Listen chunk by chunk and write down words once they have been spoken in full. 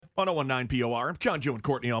1019 POR. John, Joe, and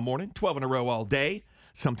Courtney all morning. 12 in a row all day.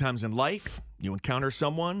 Sometimes in life, you encounter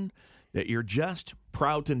someone that you're just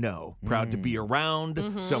proud to know, proud to be around,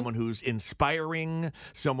 someone who's inspiring,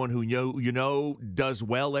 someone who you know does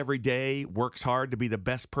well every day, works hard to be the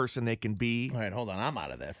best person they can be. All right, hold on. I'm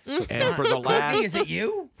out of this. And for the last Is it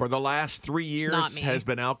you? For the last 3 Not years me. has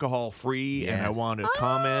been alcohol free, and I Yes. want to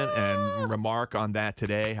comment and remark on that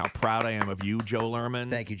today. How proud I am of you, Joe Lerman.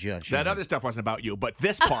 Thank you, John. That Shannon. other stuff wasn't about you, but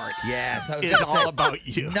this part Yes, I was is gonna say, all about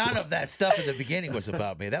you. None of that stuff at the beginning was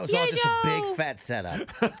about me. That was all Yay, just a big Joe. fat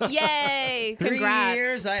setup. Yay! 3 Congrats.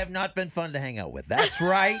 years, I have not been fun to hang out with. That's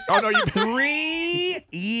right. Oh, no, you 3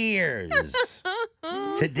 years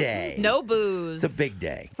today. No booze. It's a big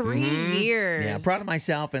day. 3 years. Yeah, I'm proud of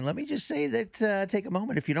myself, and let me just say that take a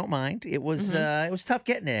moment, if you don't mind. It was tough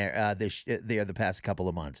getting there the past couple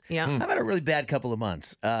of months. Yeah. I've had a really bad couple of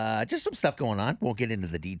months. Just some stuff going on. Won't get into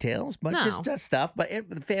the details, but No. just stuff. But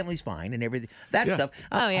the family's fine and everything. That Yeah. stuff.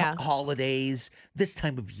 Oh, yeah. Holidays, this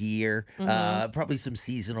time of year, probably some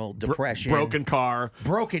seasonal depression, broken car,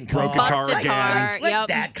 broken car, Broken car Busted again. car. like Yep.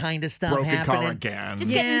 that kind of stuff broken happening. car again. Just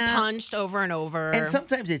Yeah. getting punched over and over. And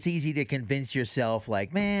sometimes it's easy to convince yourself,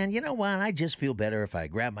 like, man, you know what? I just feel better if I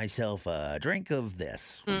grab myself a drink of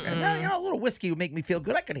this. And, a little whiskey would make me feel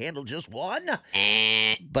good. I could handle just one.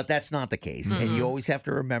 But that's not the case. And you always have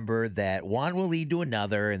to remember that one will lead to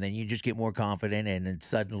another, and then you just get more confident, and then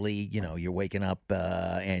suddenly, you're waking up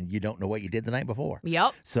and you don't know what you did the night before.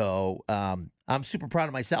 Yep. So I'm super proud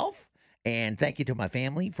of myself. And thank you to my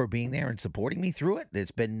family for being there and supporting me through it.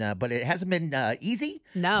 It's been, but it hasn't been easy.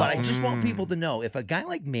 No. But I just want people to know, if a guy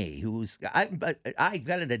like me, I've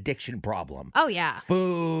got an addiction problem, Oh, yeah.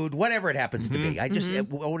 food, whatever it happens to be, I just,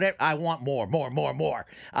 I want more.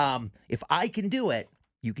 If I can do it,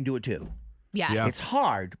 you can do it too. Yes. Yeah. It's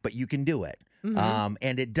hard, but you can do it. And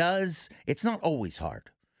it's not always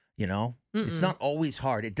hard. It's not always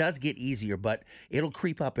hard. It does get easier, but it'll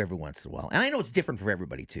creep up every once in a while. And I know it's different for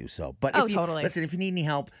everybody too. So, but Oh, if you, totally. listen, if you need any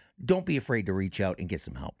help, don't be afraid to reach out and get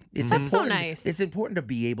some help. It's That's so important. nice. It's important to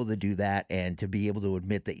be able to do that and to be able to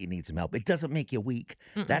admit that you need some help. It doesn't make you weak.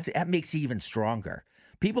 That makes you even stronger.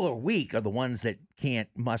 People who are weak are the ones that can't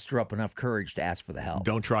muster up enough courage to ask for the help.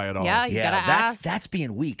 Don't try it all. Yeah, you gotta ask. That's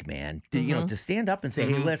being weak, man. To stand up and say,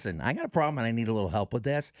 "Hey, listen, I got a problem and I need a little help with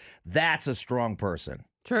this." That's a strong person.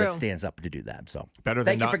 True. That stands up to do that. So Better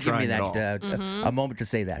than thank you not for giving me trying that at all. a moment to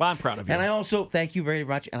say that. Well, I'm proud of you. And I also thank you very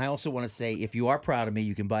much. And I also want to say, if you are proud of me,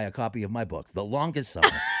 you can buy a copy of my book, The Longest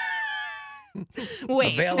Summer,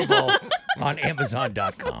 Wait. available on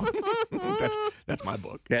Amazon.com. That's my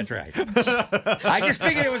book. That's right. I just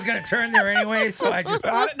figured it was going to turn there anyway, so I just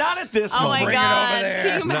Not at this Oh, my moment. Bring it God. over there. Can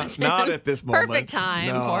you Not, imagine? not at this moment. Perfect time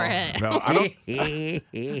No, for it. No, I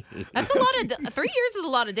don't. That's a lot of 3 years is a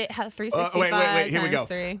lot of 365 wait. Here we times go.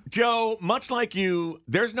 3. Joe, much like you,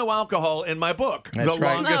 there's no alcohol in my book. That's The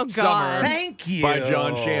right. Longest Oh, God. Summer Thank you. by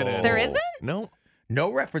John Shannon. There isn't? No. No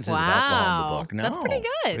references of alcohol in the book. No. That's pretty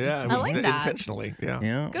good. Yeah, it I was like that. intentionally. Yeah.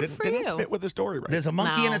 Yeah. Good for Didn't you. fit with the story right. There's a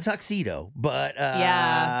monkey in No. a tuxedo, but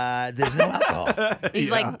Yeah. there's no alcohol. He's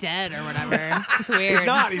Yeah. like dead or whatever. It's weird. He's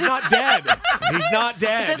not. He's not dead. He's not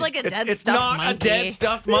dead. Is it like a dead it's stuffed not monkey? a dead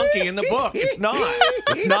stuffed monkey in the book. It's not.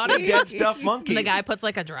 It's not a dead stuffed monkey. The guy puts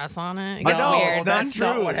like a dress on it. It I gets know, weird. it's not That's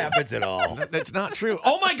not true. what happens at all. That's not true.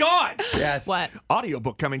 Oh my God! Yes. What?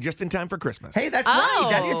 Audiobook coming just in time for Christmas. Hey, that's right.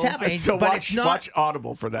 That is Oh. happening. So but watch, it's not. watch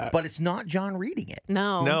Audible for that. But it's not John reading it.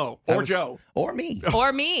 No. no, That or was- Joe. Or me.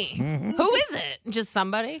 Or me. Who is it? Just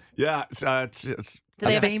somebody? Yeah, it's Do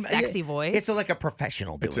they have a fame- sexy voice? It's like a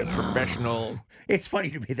professional doing it's a it. professional. It's funny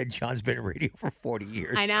to me that John's been in radio for 40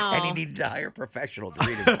 years. I know. And he needed to hire a professional to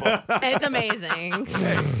read his book. It's amazing.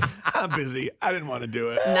 I'm busy. I didn't want to do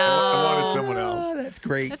it. No. I wanted someone else. Oh, that's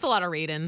great. It's a lot of reading.